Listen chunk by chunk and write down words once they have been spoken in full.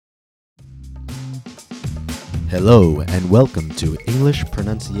Hello and welcome to English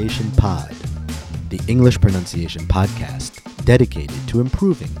Pronunciation Pod, the English Pronunciation podcast dedicated to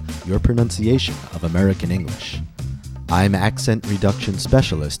improving your pronunciation of American English. I'm accent reduction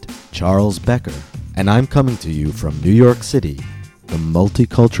specialist Charles Becker, and I'm coming to you from New York City, the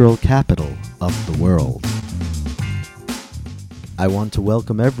multicultural capital of the world. I want to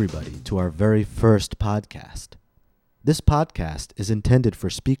welcome everybody to our very first podcast. This podcast is intended for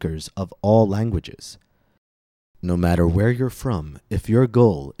speakers of all languages. No matter where you're from, if your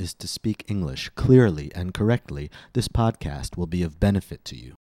goal is to speak English clearly and correctly, this podcast will be of benefit to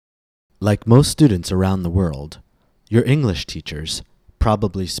you. Like most students around the world, your English teachers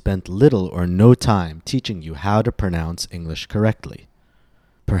probably spent little or no time teaching you how to pronounce English correctly.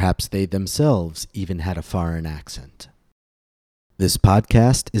 Perhaps they themselves even had a foreign accent. This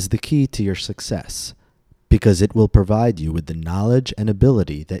podcast is the key to your success because it will provide you with the knowledge and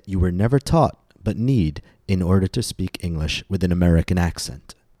ability that you were never taught but need in order to speak English with an American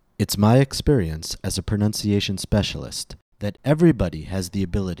accent. It's my experience as a pronunciation specialist that everybody has the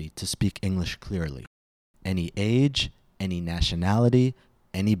ability to speak English clearly. Any age, any nationality,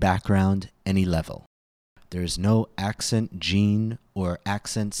 any background, any level. There is no accent gene or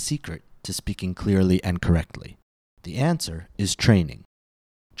accent secret to speaking clearly and correctly. The answer is training.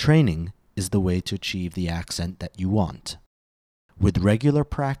 Training is the way to achieve the accent that you want. With regular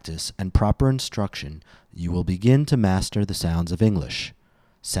practice and proper instruction, you will begin to master the sounds of English.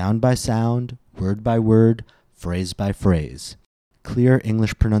 Sound by sound, word by word, phrase by phrase. Clear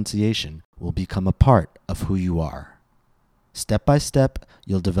English pronunciation will become a part of who you are. Step by step,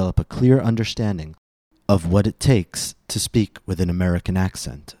 you'll develop a clear understanding of what it takes to speak with an American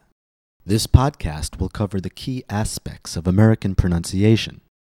accent. This podcast will cover the key aspects of American pronunciation,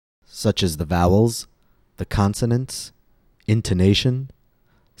 such as the vowels, the consonants, intonation,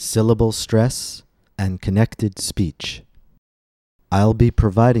 syllable stress, and connected speech. I'll be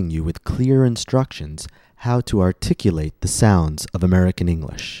providing you with clear instructions how to articulate the sounds of American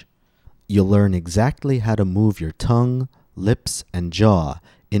English. You'll learn exactly how to move your tongue, lips, and jaw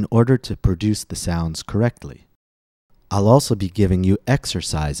in order to produce the sounds correctly. I'll also be giving you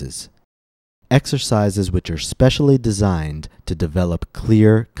exercises which are specially designed to develop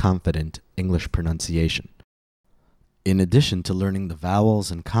clear, confident English pronunciation. In addition to learning the vowels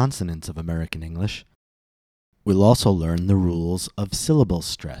and consonants of American English, we'll also learn the rules of syllable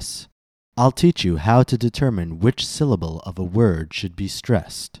stress. I'll teach you how to determine which syllable of a word should be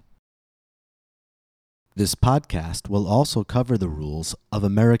stressed. This podcast will also cover the rules of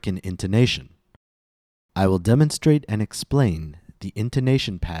American intonation. I will demonstrate and explain the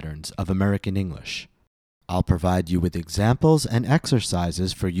intonation patterns of American English. I'll provide you with examples and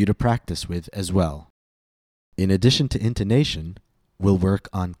exercises for you to practice with as well. In addition to intonation, we'll work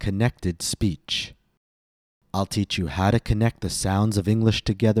on connected speech. I'll teach you how to connect the sounds of English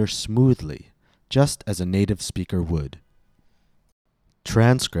together smoothly, just as a native speaker would.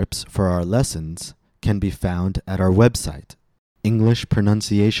 Transcripts for our lessons can be found at our website,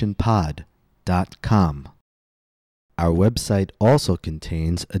 englishpronunciationpod.com. Our website also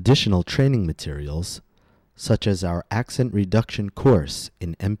contains additional training materials, such as our accent reduction course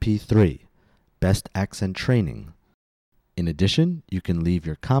in MP3. Best Accent Training. In addition, you can leave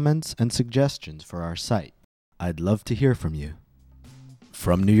your comments and suggestions for our site. I'd love to hear from you.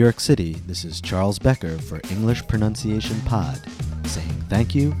 From New York City, this is Charles Becker for English Pronunciation Pod, saying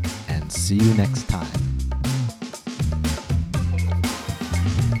thank you and see you next time.